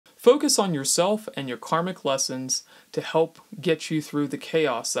Focus on yourself and your karmic lessons to help get you through the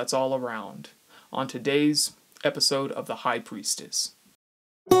chaos that's all around. On today's episode of The High Priestess.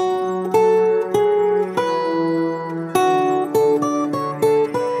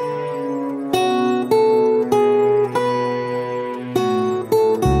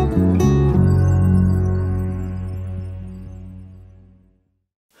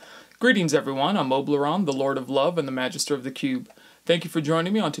 Greetings everyone, I'm Oblyron, the Lord of Love and the Magister of the Cube. Thank you for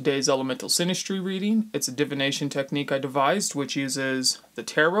joining me on today's Elemental Synastry reading. It's a divination technique I devised which uses the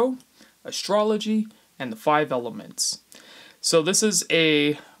tarot, astrology, and the 5 elements. So this is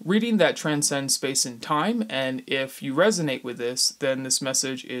a reading that transcends space and time, and if you resonate with this, then this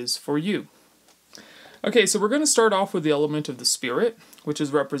message is for you. Okay, so we're going to start off with the element of the spirit, which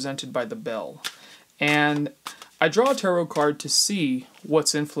is represented by the bell. And I draw a tarot card to see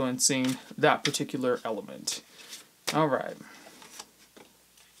what's influencing that particular element. Alright.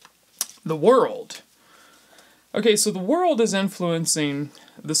 The world. Okay, so the world is influencing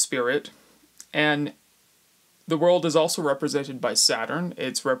the spirit, and the world is also represented by Saturn.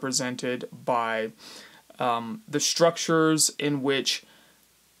 It's represented by the structures in which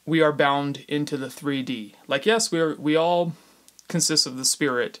we are bound into the 3D. Like, yes, we all consist of the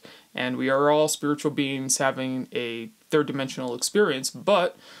spirit, and we are all spiritual beings having a third-dimensional experience,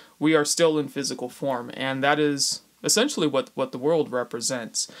 but we are still in physical form, and that is essentially what the world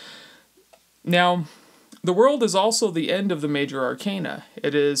represents. Now, the world is also the end of the major arcana.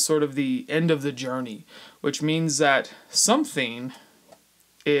 It is sort of the end of the journey, which means that something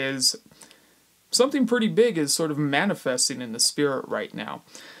pretty big is sort of manifesting in the spirit right now.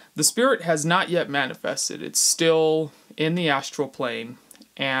 The spirit has not yet manifested. It's still in the astral plane,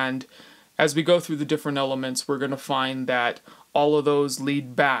 and as we go through the different elements, we're going to find that all of those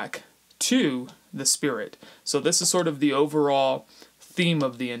lead back to the spirit. So this is sort of the overall theme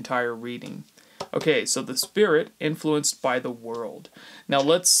of the entire reading. Okay, so the spirit influenced by the world. Now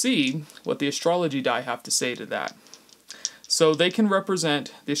let's see what the astrology die have to say to that. So they can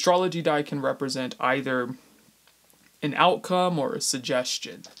represent, the astrology die can represent either an outcome or a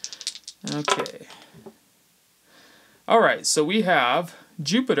suggestion. Okay. Alright, so we have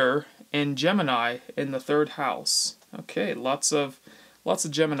Jupiter and Gemini in the 3rd house. Okay, lots of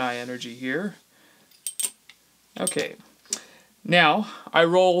Gemini energy here. Okay. Now, I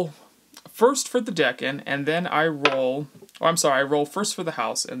roll first for the decan, and then I roll first for the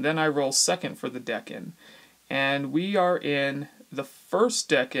house, and then I roll second for the decan. And we are in the 1st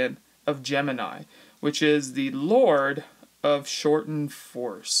decan of Gemini, which is the Lord of Shortened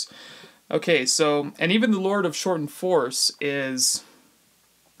Force. Okay, so, and even the Lord of Shortened Force is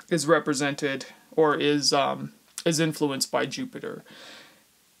represented, or is influenced by Jupiter.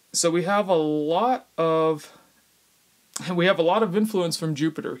 So we have a lot of influence from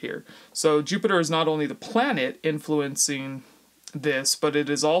Jupiter here. So Jupiter is not only the planet influencing this, but it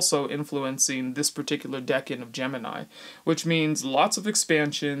is also influencing this particular decan of Gemini, which means lots of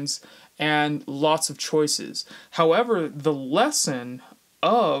expansions and lots of choices. However, the lesson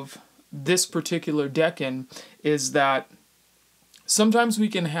of this particular decan is that sometimes we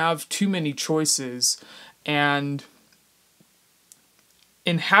can have too many choices, and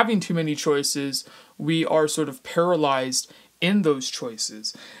in having too many choices, we are sort of paralyzed in those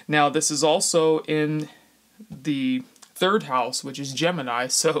choices. Now, this is also in the 3rd house, which is Gemini.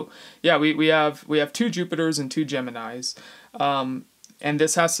 So, yeah, we have 2 Jupiters and 2 Geminis, and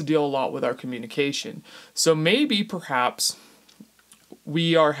this has to deal a lot with our communication. So maybe, perhaps,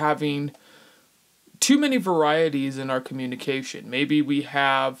 we are having too many varieties in our communication. Maybe we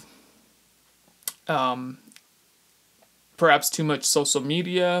have perhaps too much social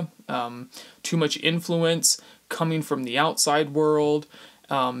media, too much influence coming from the outside world,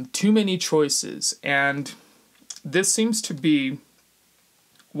 too many choices. And this seems to be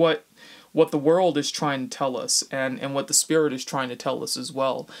what the world is trying to tell us, and what the spirit is trying to tell us as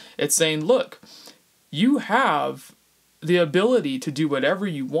well. It's saying, look, you have the ability to do whatever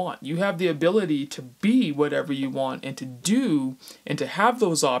you want. You have the ability to be whatever you want, and to do and to have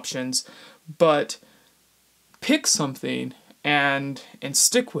those options, but pick something and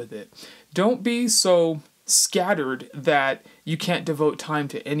stick with it. Don't be so scattered that you can't devote time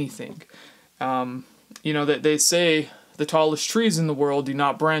to anything. You know, that they say the tallest trees in the world do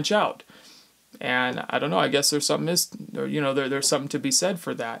not branch out. And I don't know, I guess there's something there's something to be said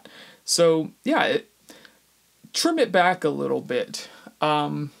for that. So, yeah, trim it back a little bit.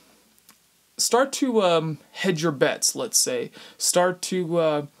 Start to hedge your bets, let's say. Start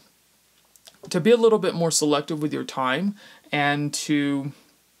to be a little bit more selective with your time, and to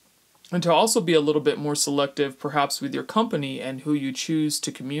And to also be a little bit more selective, perhaps with your company and who you choose to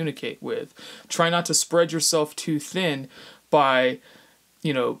communicate with. Try not to spread yourself too thin by,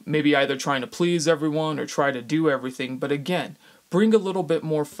 maybe either trying to please everyone or try to do everything. But again, bring a little bit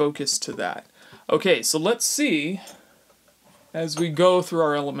more focus to that. Okay, so let's see, as we go through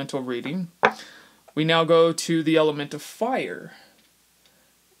our elemental reading, we now go to the element of fire.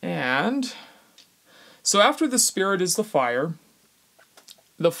 And so after the spirit is the fire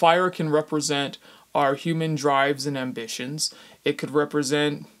can represent our human drives and ambitions. It could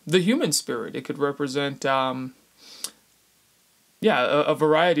represent the human spirit. It could represent, a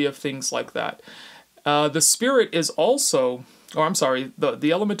variety of things like that. The spirit is also, the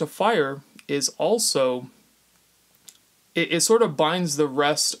element of fire is also, it sort of binds the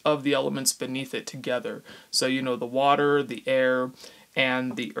rest of the elements beneath it together. So, the water, the air,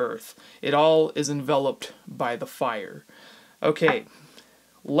 and the earth. It all is enveloped by the fire. Okay.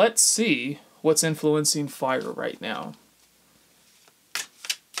 Let's see what's influencing fire right now.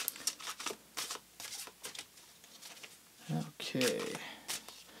 Okay.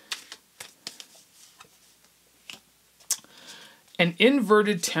 An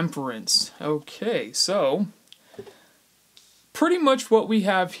inverted temperance. Okay, so pretty much what we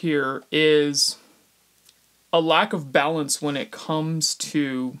have here is a lack of balance when it comes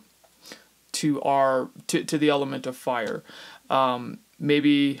to the element of fire.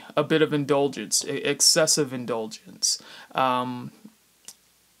 Maybe a bit of indulgence, excessive indulgence.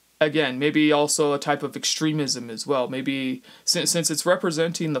 Again, maybe also a type of extremism as well. Maybe since it's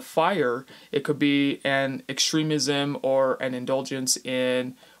representing the fire, it could be an extremism or an indulgence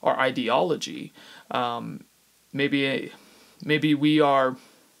in our ideology. Maybe we are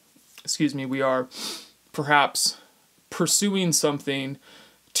perhaps pursuing something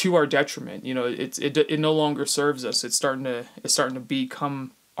to our detriment. It no longer serves us. It's starting to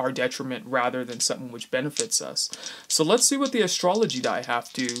become our detriment rather than something which benefits us. So let's see what the astrology die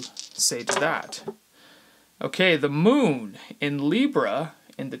have to say to that. Okay, the moon in Libra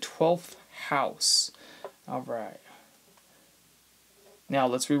in the 12th house. All right. Now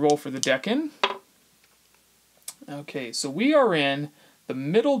let's re-roll for the decan. Okay, so we are in the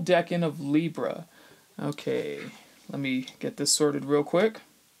middle decan of Libra. Okay, let me get this sorted real quick.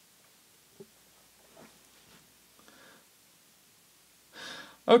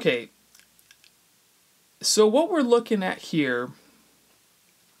 Okay, so what we're looking at here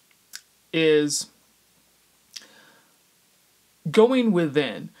is going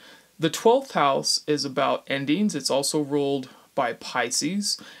within. The 12th house is about endings. It's also ruled by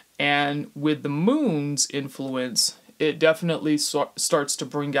Pisces. And with the moon's influence, it definitely starts to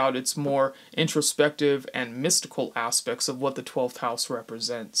bring out its more introspective and mystical aspects of what the 12th house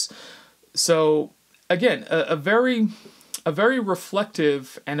represents. So, again, a very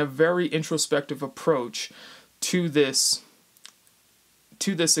reflective and a very introspective approach to this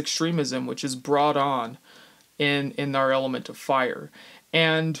extremism which is brought on in our element of fire.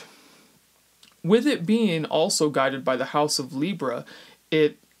 And with it being also guided by the house of Libra,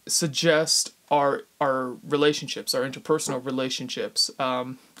 it suggests our relationships, our interpersonal relationships,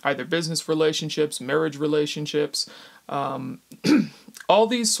 either business relationships, marriage relationships, all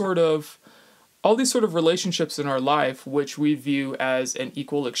these sort of relationships in our life which we view as an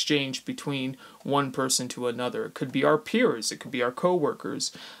equal exchange between one person to another. It could be our peers, it could be our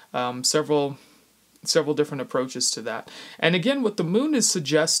co-workers, several different approaches to that. And again, what the moon is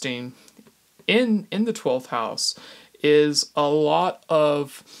suggesting in the 12th house is a lot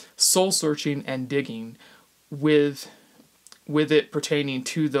of soul-searching and digging with it pertaining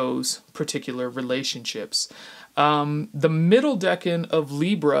to those particular relationships. The middle decan of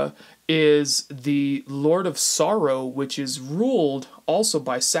Libra is the Lord of Sorrow, which is ruled also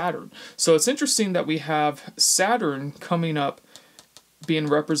by Saturn. So it's interesting that we have Saturn coming up being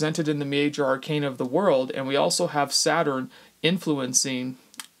represented in the major arcana of the world, and we also have Saturn influencing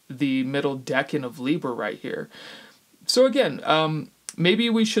the middle decan of Libra right here. So again, maybe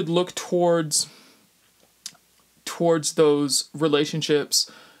we should look towards those relationships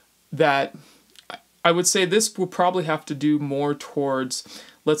that I would say this will probably have to do more towards,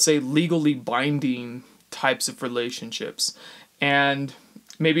 let's say, legally binding types of relationships. And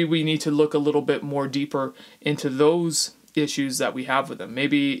maybe we need to look a little bit more deeper into those issues that we have with them.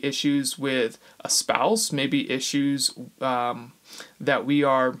 Maybe issues with a spouse, maybe issues that we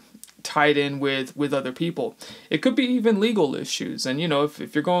are tied in with other people. It could be even legal issues. And,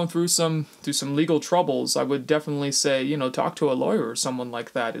 if you're going through some legal troubles, I would definitely say, talk to a lawyer or someone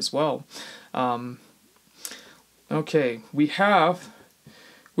like that as well. Okay, we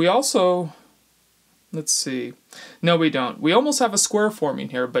also Let's see. No, we don't. We almost have a square forming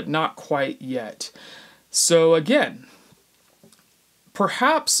here, but not quite yet. So again,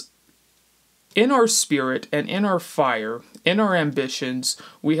 perhaps in our spirit and in our fire, in our ambitions,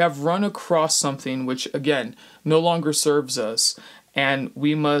 we have run across something which, again, no longer serves us, and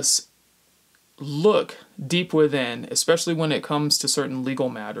we must look deep within, especially when it comes to certain legal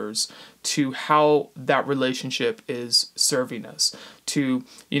matters, to how that relationship is serving us. To,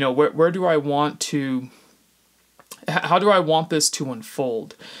 where do I want to, how do I want this to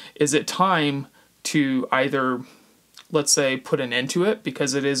unfold? Is it time to either, let's say, put an end to it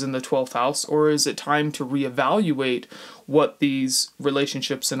because it is in the 12th house, or is it time to reevaluate what these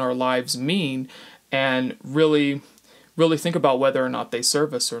relationships in our lives mean and really think about whether or not they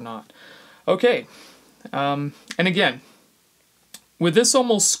serve us or not? Okay, and again, with this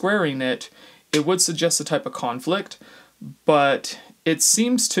almost squaring it, it would suggest a type of conflict, but it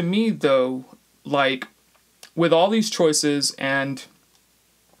seems to me, though, like with all these choices and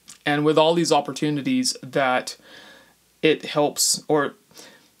with all these opportunities, that it helps, or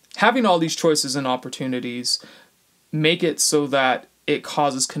having all these choices and opportunities make it so that it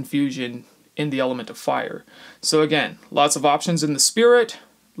causes confusion in the element of fire. So again, lots of options in the spirit,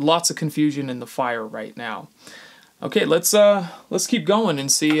 lots of confusion in the fire right now. Okay, let's keep going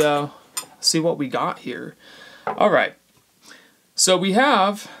and see what we got here. All right. So we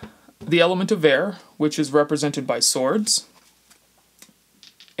have the element of air, which is represented by swords.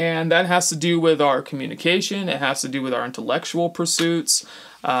 And that has to do with our communication. It has to do with our intellectual pursuits,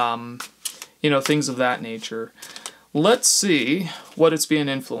 things of that nature. Let's see what it's being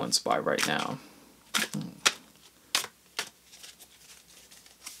influenced by right now.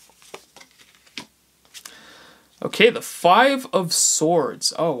 Okay, the Five of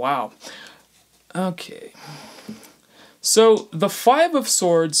Swords. Oh, wow. Okay. So, the Five of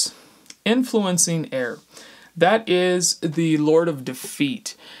Swords influencing air. That is the Lord of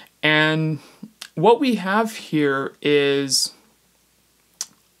Defeat. And what we have here is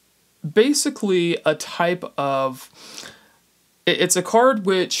basically a type of... It's a card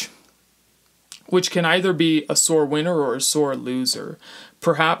which can either be a sore winner or a sore loser.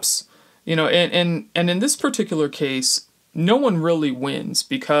 Perhaps... and in this particular case, no one really wins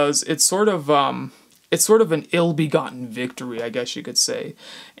because it's sort of an ill-begotten victory, I guess you could say.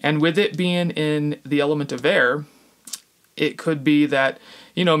 And with it being in the element of air, it could be that,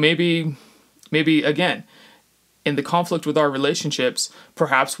 maybe again, in the conflict with our relationships,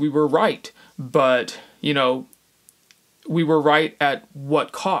 perhaps we were right, but, we were right at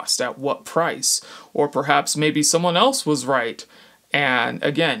what cost, at what price, or perhaps maybe someone else was right. And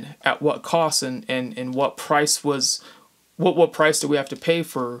again, at what cost and what price was, what price do we have to pay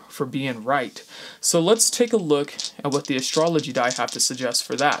for being right? So let's take a look at what the astrology die have to suggest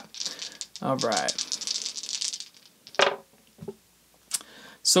for that. All right.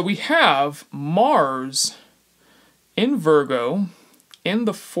 So we have Mars in Virgo in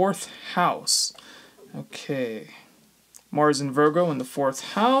the 4th house. Okay. Mars in Virgo in the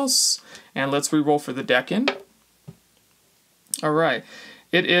 4th house. And let's re-roll for the decan. All right,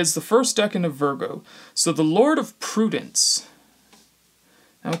 it is the first decan of Virgo. So the Lord of Prudence.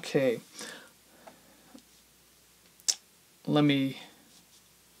 Okay. Let me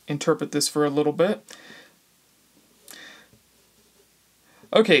interpret this for a little bit.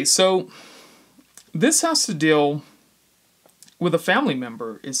 Okay, so this has to deal with a family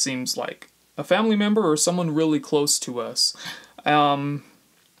member, it seems like. A family member or someone really close to us.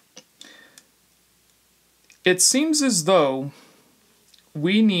 It seems as though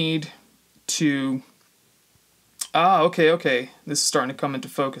we need to... okay. This is starting to come into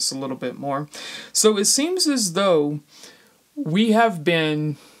focus a little bit more. So it seems as though we have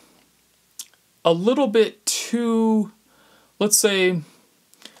been a little bit too, let's say,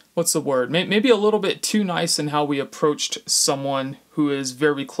 what's the word? Maybe a little bit too nice in how we approached someone who is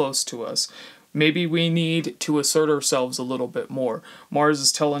very close to us. Maybe we need to assert ourselves a little bit more. Mars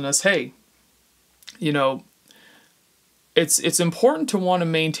is telling us, hey, it's important to want to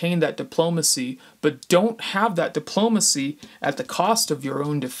maintain that diplomacy, but don't have that diplomacy at the cost of your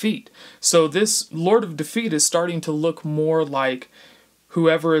own defeat. So this Lord of Defeat is starting to look more like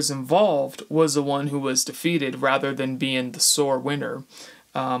whoever is involved was the one who was defeated rather than being the sore winner.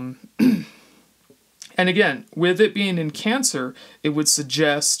 And again, with it being in Cancer, it would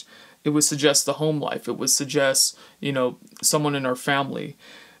suggest the home life. It would suggest, someone in our family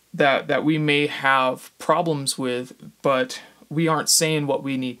that we may have problems with, but we aren't saying what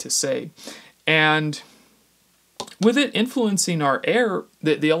we need to say. And with it influencing our air,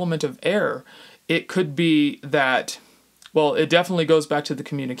 the element of air, it could be that, well, it definitely goes back to the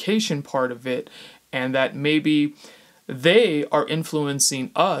communication part of it, and that maybe they are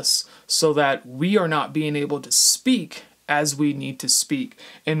influencing us so that we are not being able to speak as we need to speak.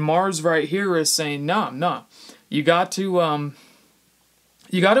 And Mars right here is saying, nah, you got to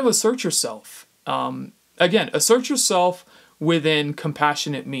assert yourself. Again, assert yourself within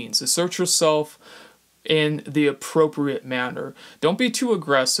compassionate means. Assert yourself in the appropriate manner. Don't be too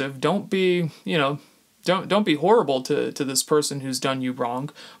aggressive. Don't be, don't be horrible to this person who's done you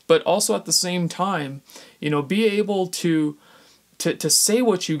wrong. But also at the same time, be able to say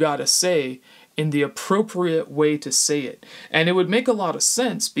what you gotta say in the appropriate way to say it. And it would make a lot of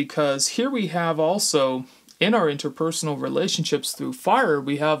sense because here we have also, in our interpersonal relationships through fire,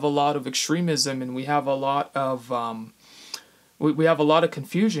 we have a lot of extremism, and we have a lot of we have a lot of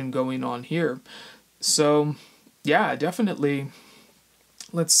confusion going on here. So yeah, definitely.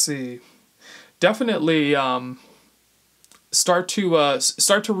 Let's see. Definitely start to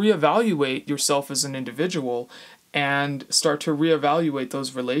reevaluate yourself as an individual, and start to reevaluate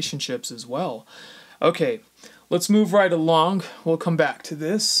those relationships as well. Okay, let's move right along. We'll come back to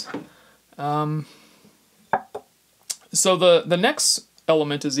this. So the next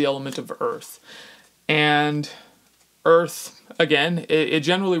element is the element of earth. And earth, again, it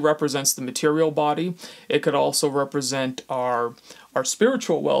generally represents the material body. It could also represent our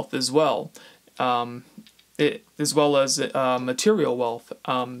spiritual wealth as well, as well as material wealth.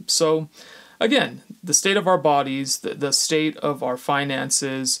 So again, the state of our bodies, the state of our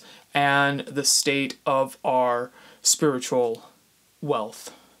finances, and the state of our spiritual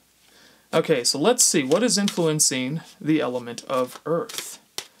wealth. Okay, so let's see. What is influencing the element of earth?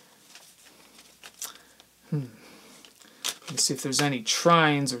 Let me see if there's any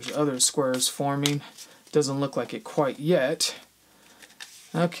trines or other squares forming. Doesn't look like it quite yet.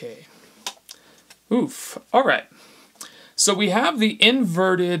 Okay. Oof. All right. So we have the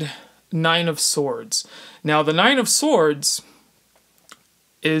inverted Nine of Swords. Now, the Nine of Swords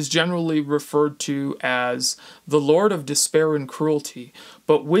is generally referred to as the Lord of Despair and Cruelty.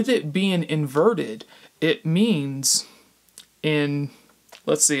 But with it being inverted, it means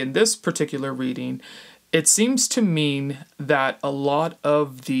let's see, in this particular reading, it seems to mean that a lot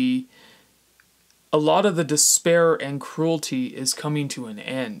of the despair and cruelty is coming to an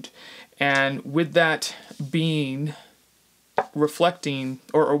end. And with that being reflecting,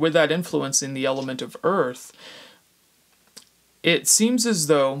 or with that influencing the element of earth, it seems as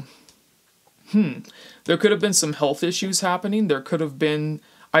though, there could have been some health issues happening. There could have been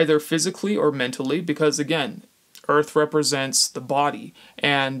either physically or mentally, because again, earth represents the body,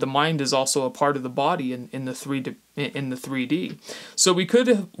 and the mind is also a part of the body in the 3D. So we could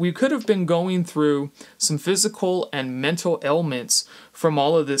have been going through some physical and mental ailments from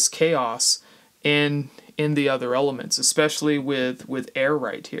all of this chaos in the other elements, especially with air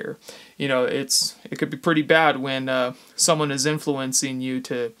right here. It could be pretty bad when someone is influencing you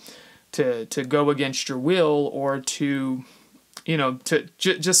to go against your will, or to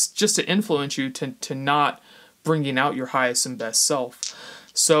just to influence you to not bringing out your highest and best self.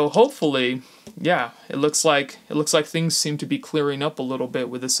 So hopefully, yeah, it looks like things seem to be clearing up a little bit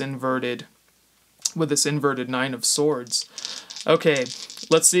with this inverted Nine of Swords. Okay,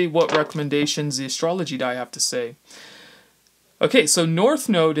 let's see what recommendations the astrology die have to say. Okay, so North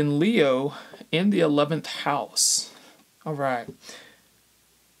Node in Leo in the 11th house. All right.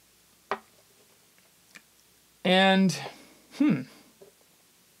 And,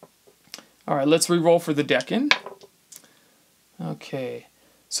 all right, let's re-roll for the decan. Okay,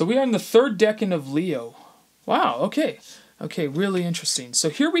 so we are in the third decan of Leo. Wow, okay. Okay, really interesting. So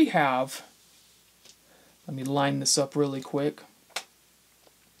here we have, let me line this up really quick.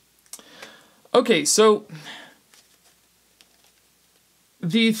 Okay, so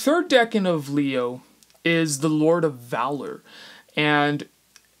the third decan of Leo is the Lord of Valor. And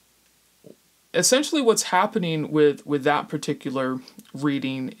essentially what's happening with that particular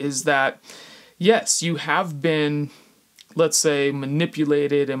reading is that, yes, you have been, let's say,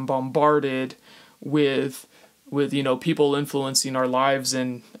 manipulated and bombarded with people influencing our lives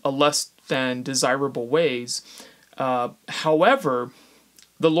in a less than desirable ways. However,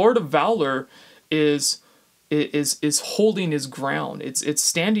 the Lord of Valor is holding his ground. It's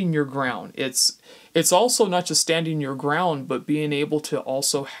standing your ground. It's also not just standing your ground, but being able to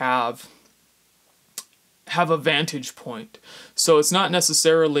also have a vantage point. So it's not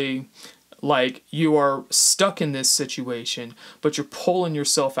necessarily like you are stuck in this situation, but you're pulling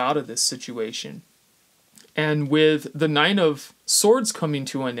yourself out of this situation. And with the Nine of Swords coming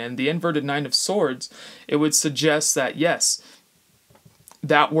to an end, the inverted Nine of Swords, it would suggest that, yes,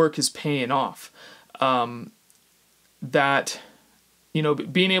 that work is paying off. That you know,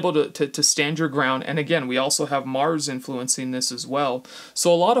 being able to stand your ground. And again, we also have Mars influencing this as well.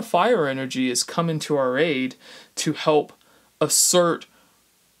 So a lot of fire energy is coming to our aid to help assert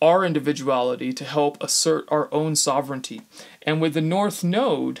our individuality, to help assert our own sovereignty. And with the North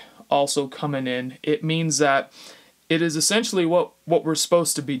Node also coming in, it means that it is essentially what we're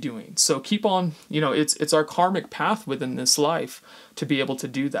supposed to be doing. So keep on, you know, it's our karmic path within this life to be able to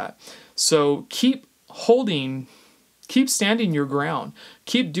do that. So keep standing your ground,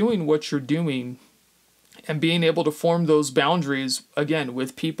 keep doing what you're doing, and being able to form those boundaries, again,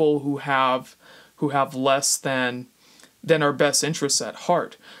 with people who have less than our best interests at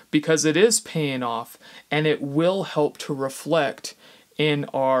heart, because it is paying off, and it will help to reflect in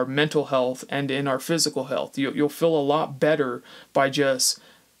our mental health and in our physical health. You'll feel a lot better by just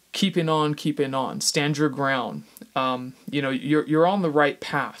keeping on, stand your ground. You know, you're on the right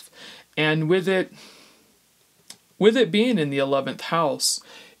path. And with it being in the 11th house,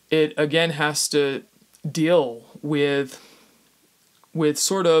 it again has to deal with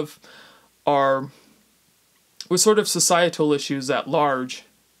sort of societal issues at large,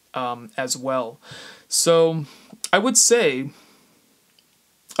 as well. So I would say,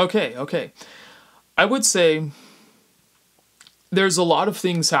 I would say there's a lot of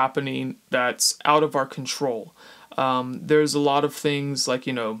things happening that's out of our control. There's a lot of things like,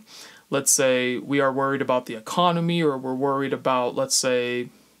 you know, let's say we are worried about the economy, or we're worried about, let's say,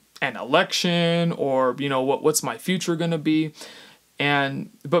 an election, or, you know, what's my future going to be.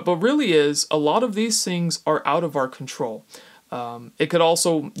 But really is, a lot of these things are out of our control. It could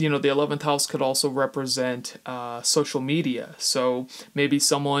also, you know, the 11th house could also represent social media. So maybe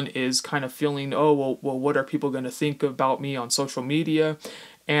someone is kind of feeling, oh, well, what are people going to think about me on social media?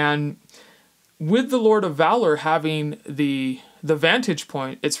 And with the Lord of Valor having the vantage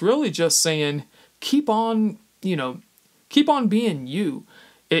point, it's really just saying, keep on being you.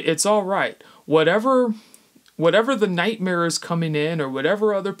 It's all right. Whatever the nightmare is coming in, or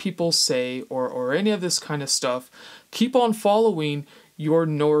whatever other people say, or any of this kind of stuff, keep on following your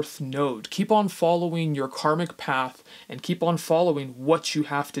North Node. Keep on following your karmic path, and keep on following what you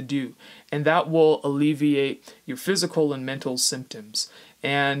have to do. And that will alleviate your physical and mental symptoms.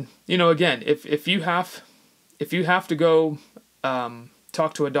 And, you know, again, if you have to go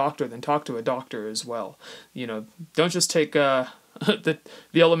talk to a doctor, then talk to a doctor as well. You know, don't just take the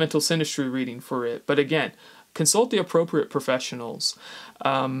Elemental Synastry reading for it. But again, consult the appropriate professionals.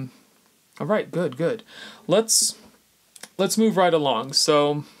 All right, good. Let's move right along.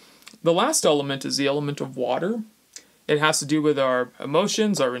 So the last element is the element of water. It has to do with our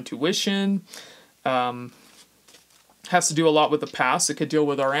emotions, our intuition. Has to do a lot with the past. It could deal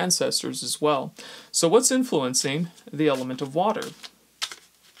with our ancestors as well. So what's influencing the element of water?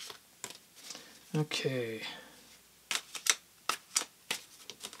 Okay.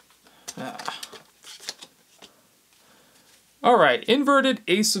 All right, inverted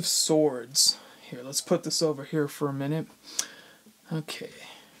Ace of Swords. Here, let's put this over here for a minute. Okay.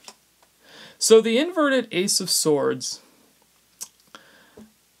 So the inverted Ace of Swords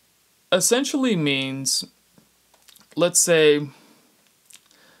essentially means, let's say,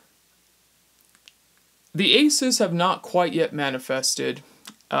 the aces have not quite yet manifested,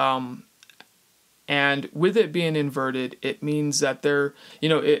 and with it being inverted, it means that they're, you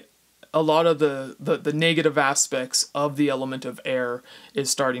know, a lot of the negative aspects of the element of air is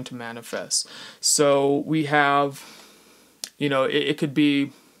starting to manifest. So we have, you know, it could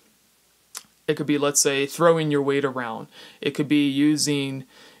be, let's say, throwing your weight around. It could be using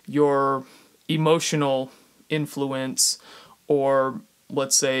your emotional influence, or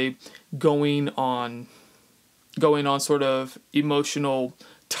let's say going on sort of emotional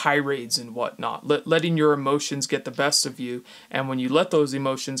tirades and whatnot, letting your emotions get the best of you. And when you let those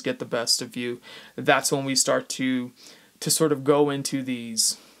emotions get the best of you, that's when we start to sort of go into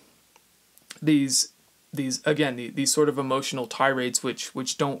these sort of emotional tirades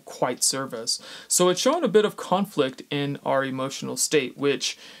which don't quite serve us. So it's showing a bit of conflict in our emotional state,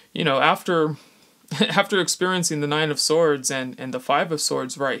 which, you know, after experiencing the Nine of Swords and the Five of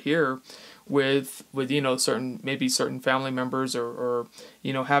Swords right here, with you know, certain family members, or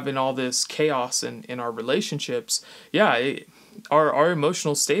you know, having all this chaos in our relationships, yeah, our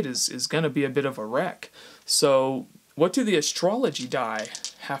emotional state is going to be a bit of a wreck. So what do the astrology die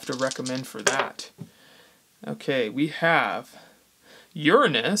have to recommend for that? Okay, we have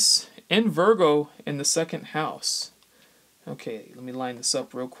Uranus in Virgo in the second house. Okay, let me line this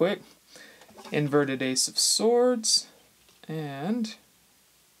up real quick. Inverted Ace of Swords, and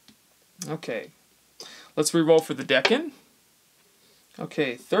okay, let's re-roll for the decan.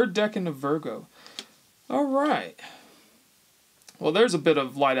 Okay, third decan of Virgo. All right. well, there's a bit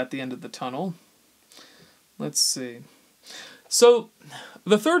of light at the end of the tunnel. Let's see. So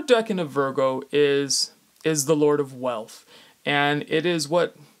the third decan of Virgo is the Lord of Wealth, and it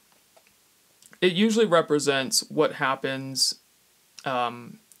usually represents what happens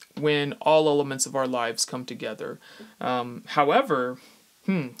when all elements of our lives come together. However,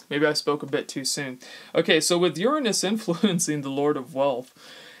 maybe I spoke a bit too soon. Okay, so with Uranus influencing the Lord of Wealth,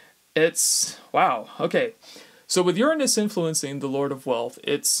 wow. Okay, so with Uranus influencing the Lord of Wealth,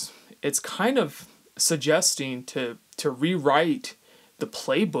 it's kind of suggesting to rewrite the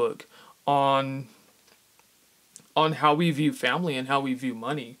playbook on how we view family and how we view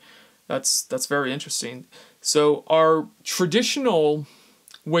money. That's very interesting. So our traditional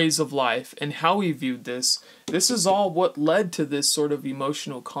ways of life and how we viewed this is all what led to this sort of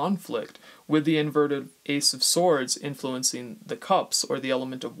emotional conflict with the inverted Ace of Swords influencing the cups, or the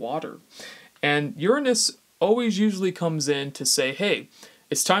element of water. And Uranus always usually comes in to say, hey,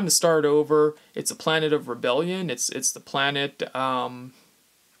 it's time to start over. It's a planet of rebellion. It's the planet,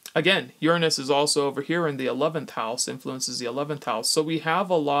 again, Uranus is also over here in the 11th house, influences the 11th house. So we have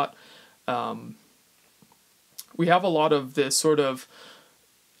a lot of this sort of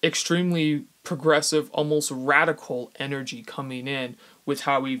extremely progressive, almost radical energy coming in with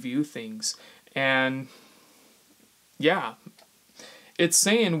how we view things. And yeah, it's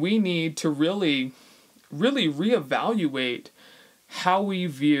saying we need to really reevaluate how we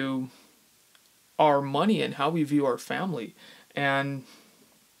view our money and how we view our family. And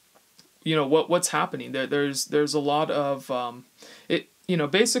you know what's happening there's a lot of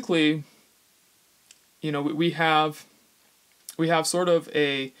basically, we have sort of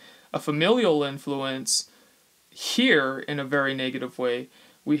a familial influence here in a very negative way.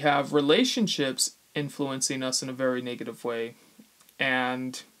 We have relationships influencing us in a very negative way.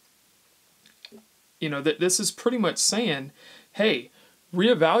 And this is pretty much saying, hey,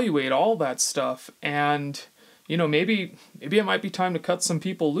 reevaluate all that stuff. And maybe it might be time to cut some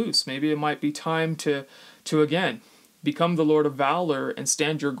people loose. Maybe it might be time to again become the Lord of Valor and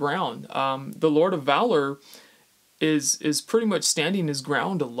stand your ground. The Lord of Valor is pretty much standing his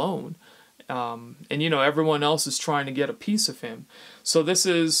ground alone. And everyone else is trying to get a piece of him. So this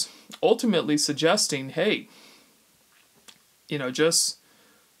is ultimately suggesting, hey, just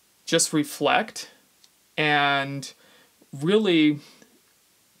reflect and really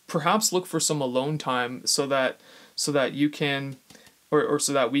perhaps look for some alone time so that you can or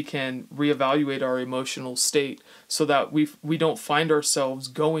so that we can reevaluate our emotional state, so that we don't find ourselves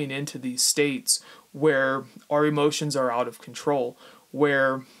going into these states where our emotions are out of control,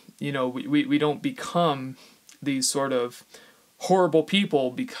 where we don't become these sort of horrible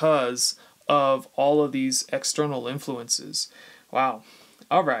people because of all of these external influences. Wow.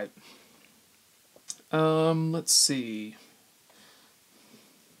 All right. Let's see.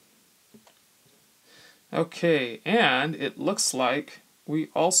 Okay, and it looks like we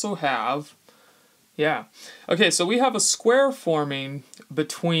also have, okay, so we have a square forming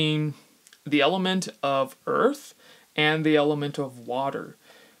between the element of earth and the element of water,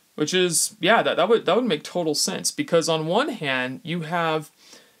 which is, that would make total sense, because on one hand, you have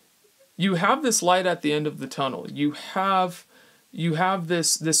this light at the end of the tunnel. You have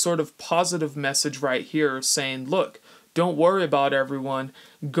this sort of positive message right here saying, look, don't worry about everyone,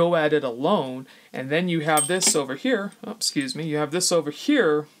 go at it alone. And then you have this over here, you have this over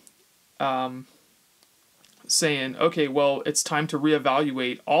here saying, okay, well, it's time to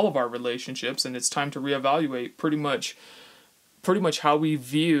reevaluate all of our relationships, and it's time to reevaluate pretty much how we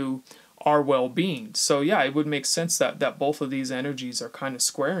view our well-being. So yeah, it would make sense that both of these energies are kind of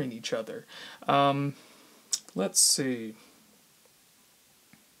squaring each other. Let's see.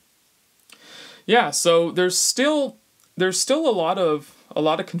 Yeah, so there's still a lot of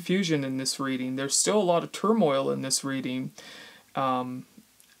confusion in this reading. There's still a lot of turmoil in this reading.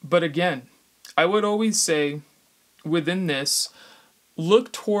 But again, I would always say within this,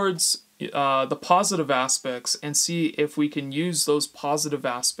 look towards the positive aspects and see if we can use those positive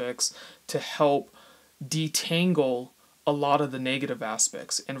aspects to help detangle a lot of the negative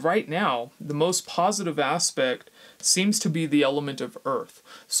aspects. And right now, the most positive aspect seems to be the element of earth.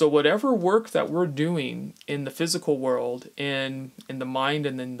 So whatever work that we're doing in the physical world, in the mind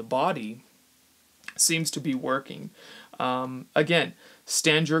and in the body, seems to be working. Again,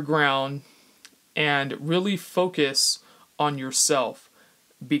 stand your ground and really focus on yourself,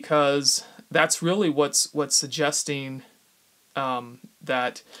 because that's really what's suggesting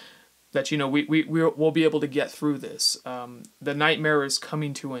that we'll be able to get through this. The nightmare is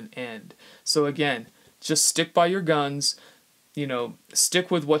coming to an end. So again, just stick by your guns,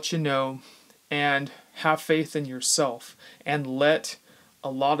 stick with what you know, and have faith in yourself and let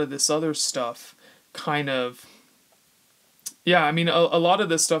a lot of this other stuff kind of, yeah, I mean, a lot of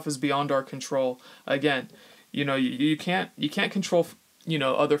this stuff is beyond our control. Again, you can't control,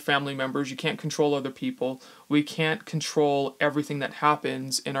 other family members. You can't control other people. We can't control everything that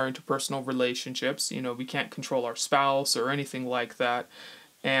happens in our interpersonal relationships. We can't control our spouse or anything like that.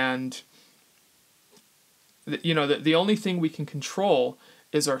 And, the only thing we can control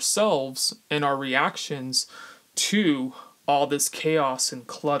is ourselves and our reactions to all this chaos and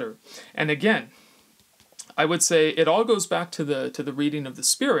clutter. And again, I would say it all goes back to the reading of the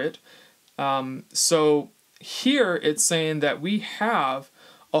Spirit. So here it's saying that we have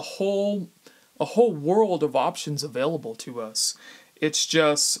a whole world of options available to us. It's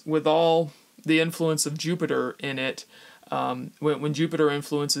just with all the influence of Jupiter in it, when Jupiter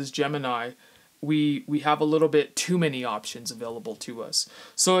influences Gemini, we have a little bit too many options available to us.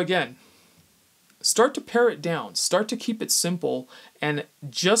 So again, start to pare it down, start to keep it simple, and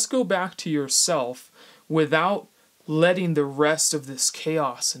just go back to yourself without letting the rest of this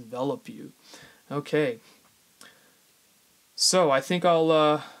chaos envelop you. Okay. So I think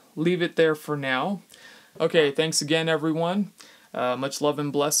I'll leave it there for now. Okay, thanks again, everyone. Much love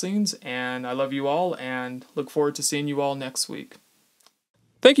and blessings, and I love you all, and look forward to seeing you all next week.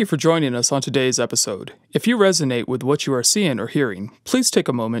 Thank you for joining us on today's episode. If you resonate with what you are seeing or hearing, please take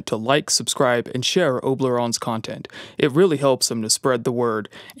a moment to like, subscribe, and share Oblyron's content. It really helps him to spread the word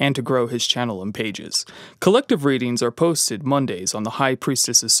and to grow his channel and pages. Collective readings are posted Mondays on the High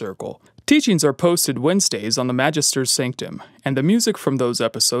Priestess's Circle. Teachings are posted Wednesdays on the Magister's Sanctum, and the music from those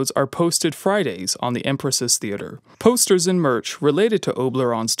episodes are posted Fridays on the Empress's Theater. Posters and merch related to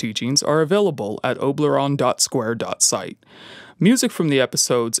Oblyron's teachings are available at oblyron.square.site. Music from the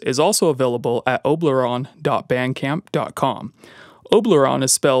episodes is also available at oblyron.bandcamp.com. Oblyron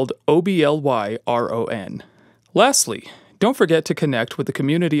is spelled Oblyron. Lastly, don't forget to connect with the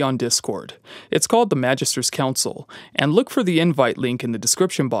community on Discord. It's called the Magister's Council, and look for the invite link in the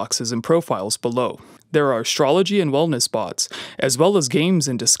description boxes and profiles below. There are astrology and wellness bots, as well as games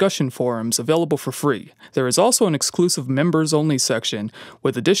and discussion forums available for free. There is also an exclusive members-only section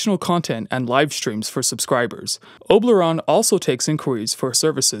with additional content and live streams for subscribers. Oblyron also takes inquiries for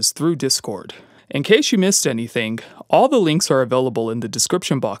services through Discord. In case you missed anything, all the links are available in the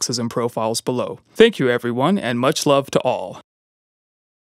description boxes and profiles below. Thank you, everyone, and much love to all.